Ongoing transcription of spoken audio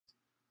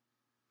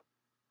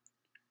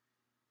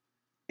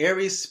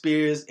Aries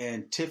Spears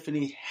and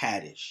Tiffany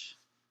Haddish.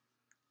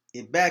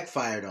 It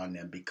backfired on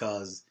them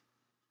because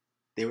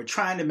they were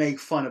trying to make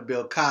fun of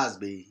Bill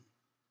Cosby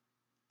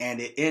and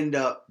it ended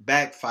up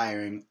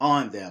backfiring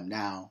on them.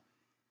 Now,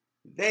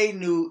 they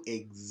knew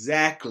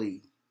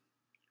exactly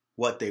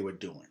what they were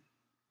doing.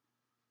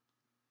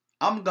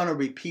 I'm going to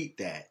repeat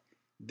that.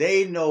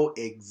 They know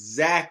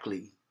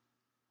exactly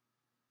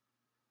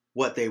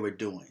what they were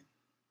doing.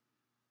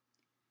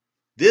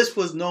 This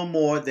was no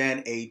more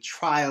than a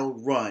trial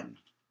run.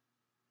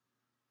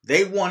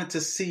 They wanted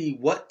to see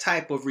what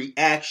type of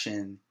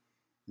reaction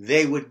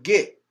they would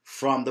get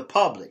from the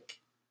public.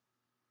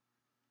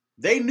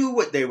 They knew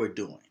what they were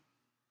doing.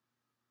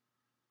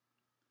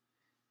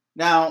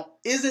 Now,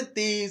 isn't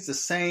these the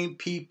same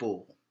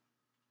people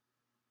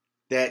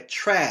that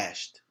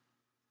trashed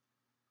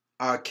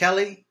R.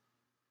 Kelly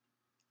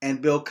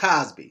and Bill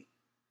Cosby?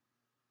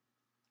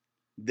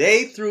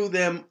 They threw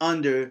them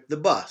under the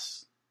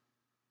bus.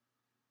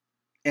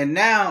 And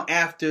now,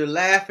 after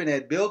laughing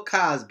at Bill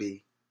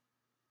Cosby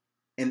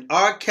and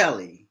R.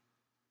 Kelly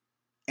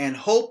and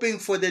hoping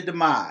for their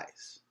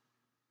demise,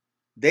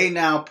 they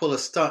now pull a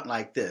stunt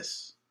like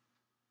this.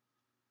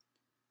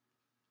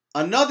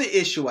 Another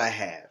issue I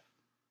have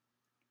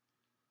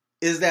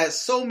is that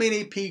so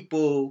many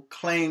people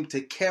claim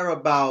to care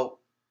about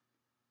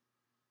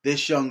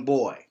this young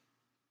boy.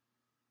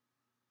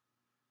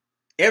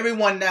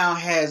 Everyone now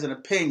has an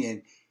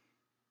opinion,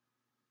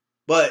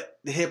 but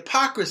the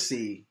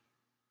hypocrisy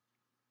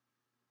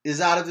is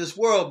out of this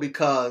world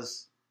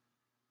because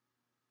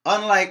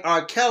unlike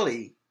R.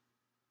 Kelly,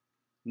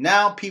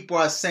 now people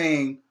are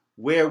saying,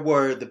 where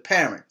were the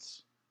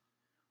parents?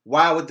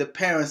 Why would the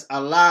parents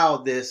allow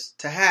this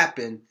to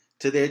happen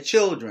to their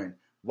children?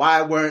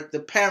 Why weren't the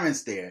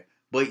parents there?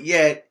 But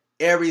yet,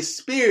 Aries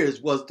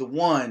Spears was the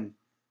one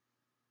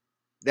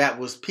that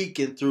was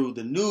peeking through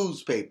the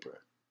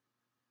newspaper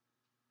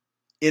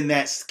in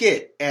that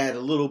skit at a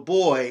little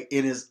boy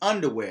in his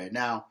underwear.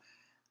 Now,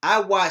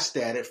 I watched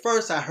that. At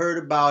first, I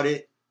heard about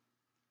it,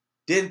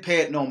 didn't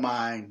pay it no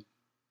mind,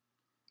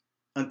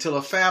 until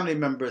a family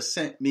member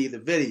sent me the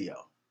video.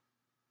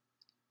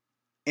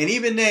 And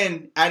even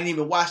then, I didn't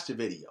even watch the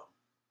video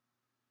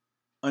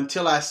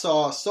until I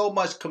saw so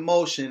much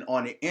commotion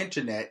on the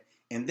internet.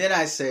 And then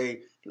I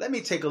say, let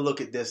me take a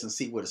look at this and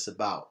see what it's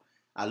about.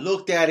 I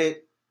looked at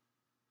it,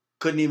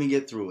 couldn't even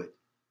get through it.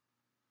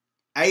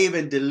 I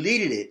even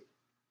deleted it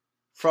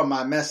from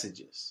my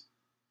messages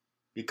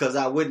because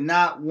I would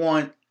not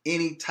want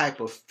any type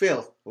of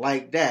filth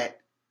like that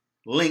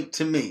linked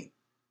to me.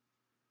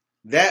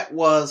 That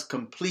was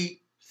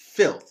complete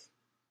filth.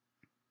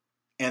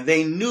 And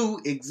they knew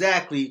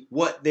exactly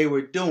what they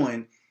were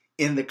doing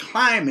in the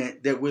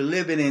climate that we're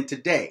living in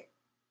today.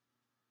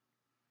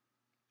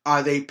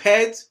 Are they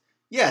peds?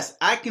 Yes,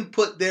 I can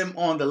put them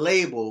on the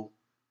label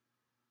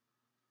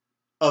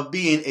of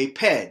being a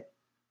ped.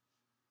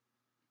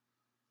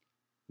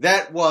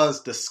 That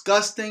was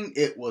disgusting,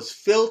 it was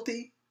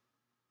filthy,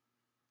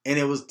 and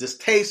it was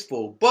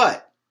distasteful.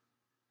 But,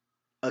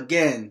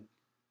 again,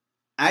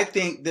 I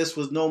think this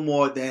was no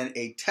more than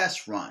a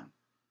test run.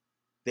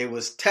 They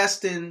was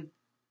testing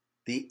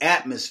the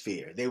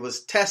atmosphere. They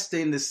was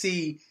testing to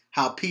see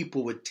how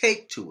people would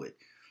take to it.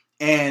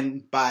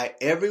 And by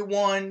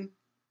everyone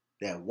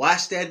that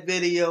watched that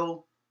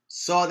video,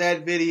 saw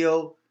that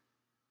video,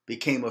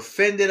 became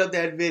offended of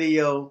that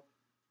video,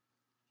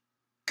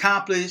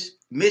 accomplished,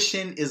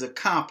 mission is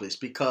accomplished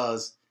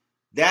because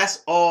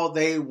that's all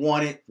they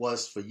wanted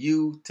was for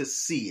you to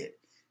see it.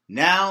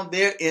 Now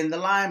they're in the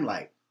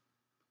limelight.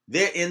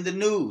 They're in the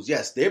news.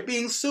 Yes, they're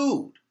being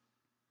sued.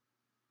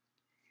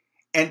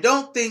 And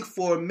don't think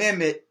for a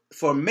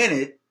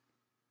minute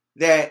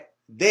that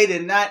they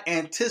did not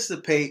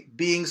anticipate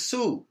being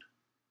sued.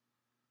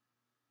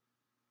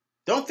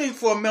 Don't think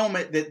for a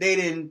moment that they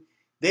didn't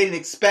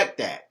expect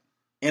that.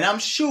 And I'm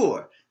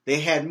sure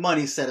they had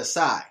money set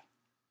aside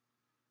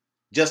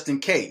just in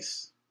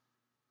case.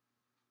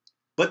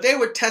 But they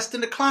were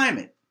testing the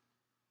climate.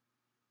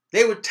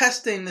 They were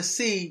testing to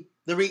see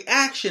the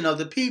reaction of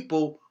the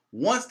people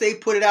once they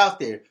put it out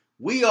there.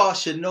 We all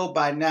should know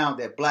by now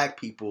that black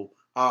people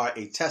are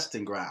a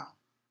testing ground.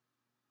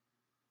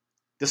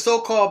 The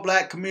so-called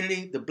black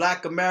community, the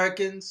black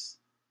Americans,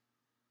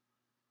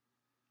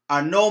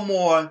 are no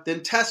more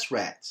than test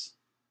rats.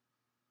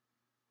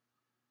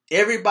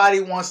 Everybody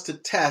wants to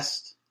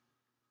test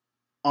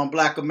on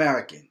black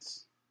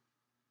Americans.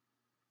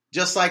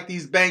 Just like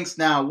these banks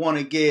now want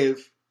to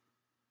give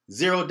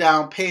zero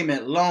down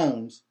payment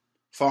loans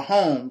for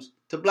homes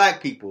to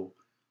black people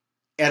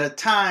at a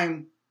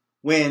time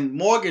when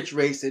mortgage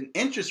rates and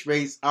interest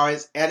rates are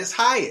at its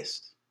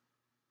highest.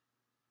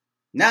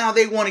 Now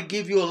they want to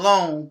give you a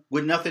loan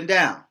with nothing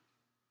down,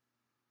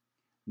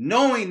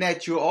 knowing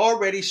that you're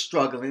already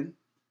struggling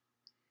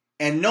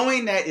and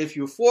knowing that if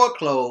you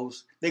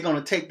foreclose, they're going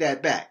to take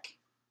that back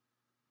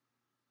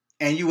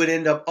and you would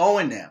end up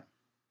owing them,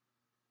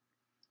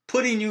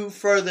 putting you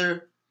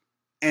further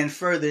and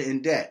further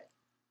in debt.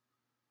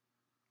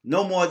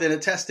 No more than a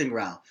testing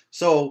ground.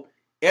 So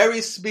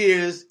Aries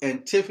Spears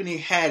and Tiffany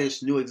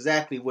Haddish knew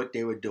exactly what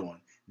they were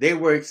doing. They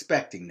were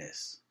expecting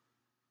this.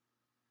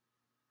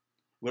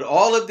 With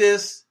all of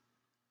this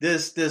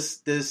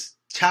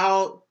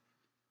child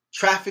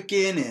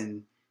trafficking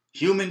and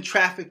human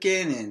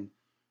trafficking and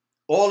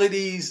all of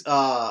these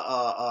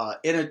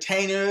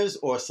entertainers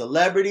or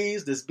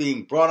celebrities that's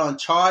being brought on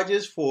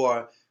charges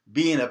for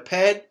being a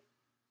pet.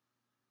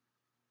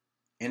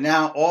 And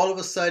now all of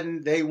a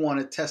sudden they want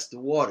to test the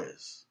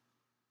waters.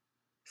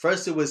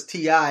 First it was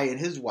T.I. and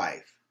his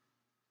wife.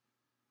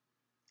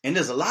 And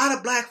there's a lot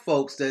of black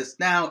folks that's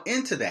now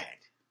into that.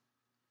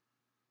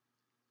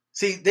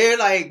 See, they're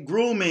like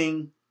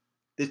grooming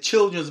the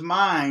children's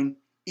mind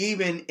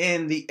even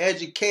in the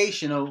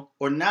educational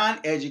or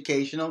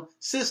non-educational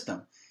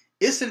system.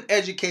 It's an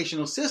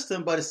educational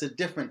system, but it's a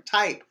different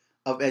type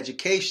of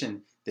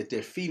education that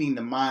they're feeding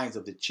the minds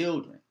of the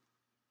children.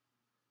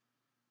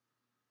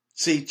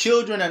 See,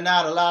 children are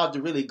not allowed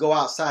to really go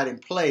outside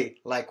and play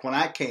like when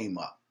I came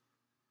up.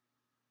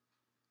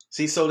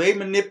 See, so they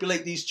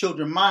manipulate these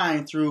children's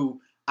mind through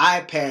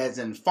iPads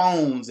and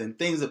phones and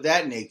things of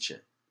that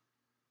nature.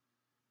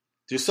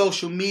 Through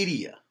social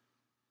media.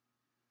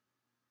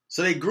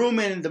 So they groom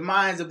in the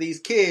minds of these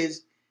kids,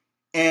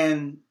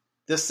 and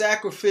the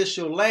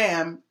sacrificial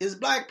lamb is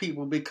black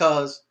people,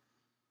 because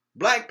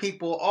black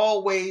people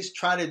always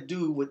try to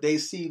do what they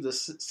see the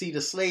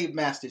slave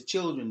master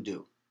children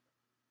do.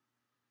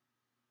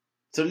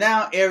 So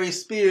now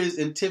Aries Spears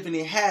and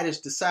Tiffany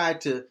Haddish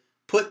decide to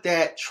put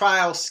that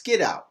trial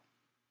skit out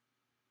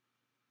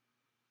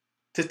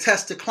to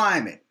test the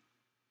climate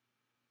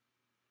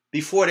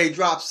before they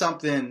drop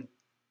something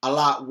a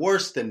lot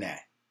worse than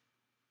that.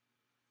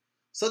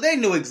 So they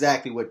knew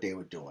exactly what they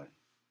were doing.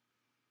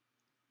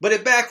 But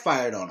it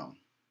backfired on them.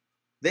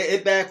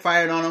 It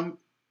backfired on him.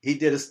 He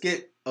did a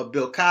skit of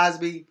Bill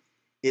Cosby.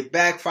 It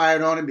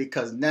backfired on him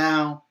because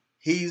now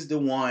he's the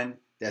one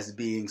that's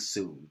being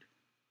sued.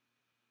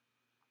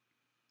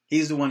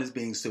 He's the one that's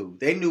being sued.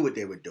 They knew what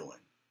they were doing.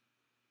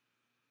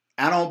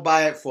 I don't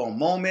buy it for a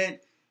moment.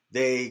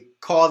 They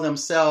call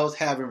themselves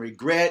having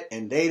regret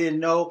and they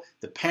didn't know.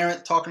 The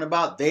parents talking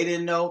about they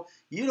didn't know.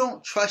 You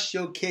don't trust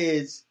your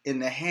kids in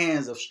the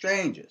hands of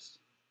strangers.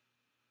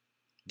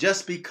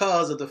 Just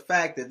because of the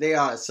fact that they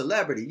are a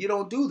celebrity. You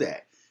don't do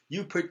that.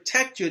 You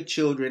protect your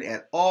children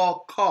at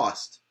all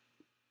costs.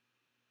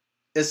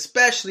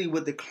 Especially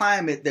with the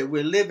climate that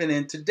we're living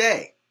in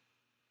today.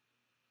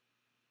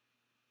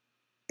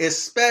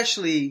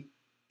 Especially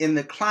in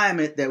the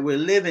climate that we're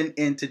living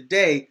in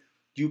today,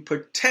 you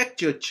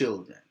protect your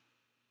children.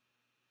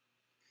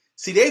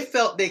 See, they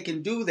felt they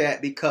can do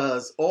that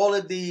because all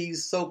of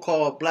these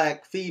so-called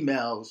black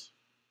females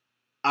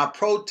are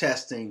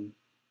protesting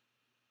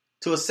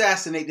to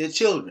assassinate their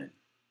children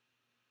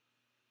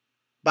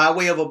by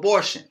way of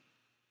abortion.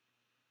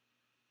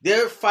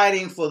 They're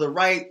fighting for the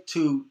right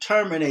to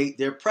terminate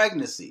their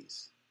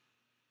pregnancies.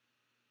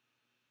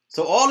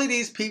 So all of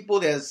these people,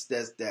 there's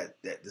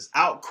this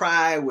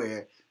outcry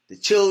where the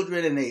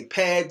children and their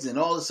pets and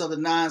all this other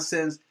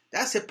nonsense,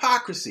 that's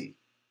hypocrisy.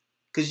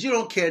 Because you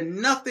don't care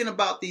nothing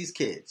about these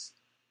kids.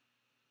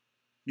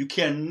 You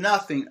care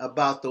nothing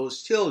about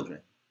those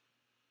children.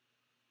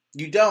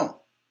 You don't.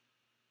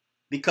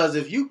 Because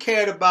if you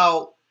cared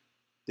about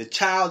the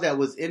child that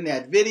was in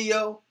that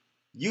video,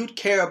 you'd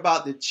care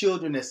about the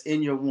children that's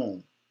in your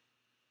womb.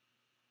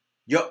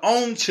 Your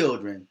own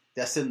children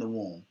that's in the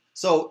womb.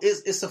 So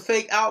it's a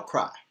fake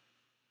outcry.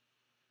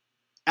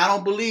 I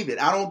don't believe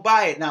it. I don't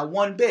buy it, not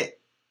one bit.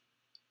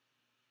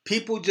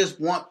 People just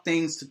want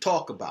things to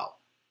talk about.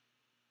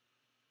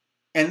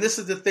 And this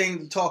is the thing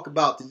to talk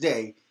about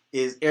today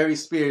is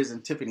Aries Spears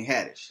and Tiffany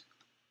Haddish.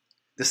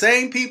 The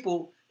same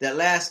people that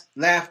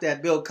laughed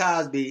at Bill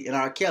Cosby and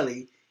R.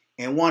 Kelly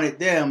and wanted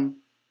them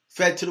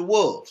fed to the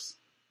wolves.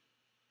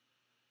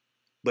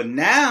 But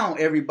now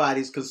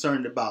everybody's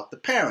concerned about the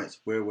parents.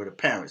 Where were the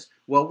parents?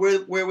 Well,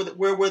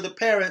 where were the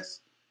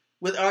parents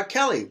with R.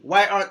 Kelly?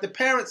 Why aren't the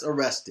parents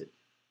arrested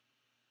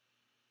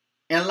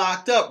and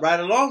locked up right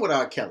along with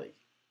R. Kelly?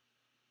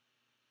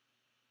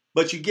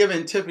 But you're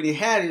giving Tiffany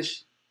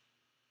Haddish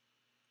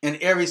and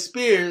Aries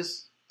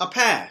Spears a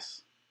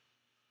pass.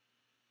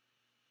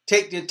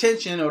 Take the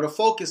attention or the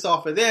focus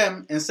off of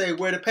them and say,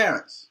 where are the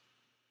parents?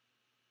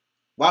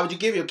 Why would you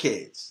give your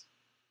kids?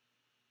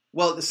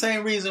 Well, the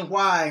same reason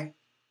why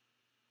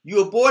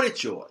you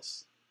aborted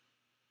yours.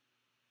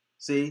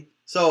 See?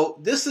 So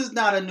this is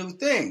not a new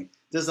thing.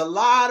 There's a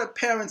lot of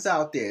parents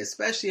out there,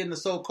 especially in the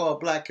so-called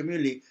black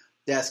community,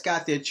 that's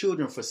got their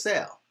children for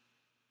sale.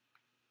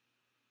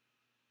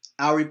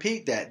 I'll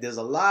repeat that. There's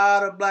a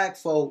lot of black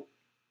folk,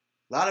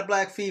 a lot of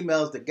black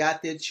females that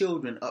got their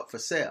children up for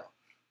sale.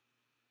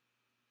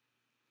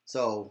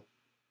 So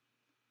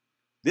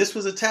this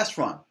was a test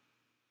run.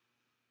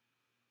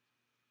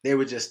 They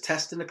were just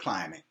testing the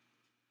climate.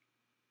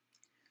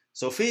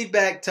 So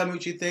feedback, tell me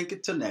what you think.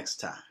 Until next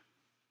time.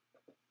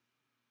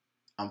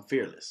 I'm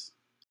fearless.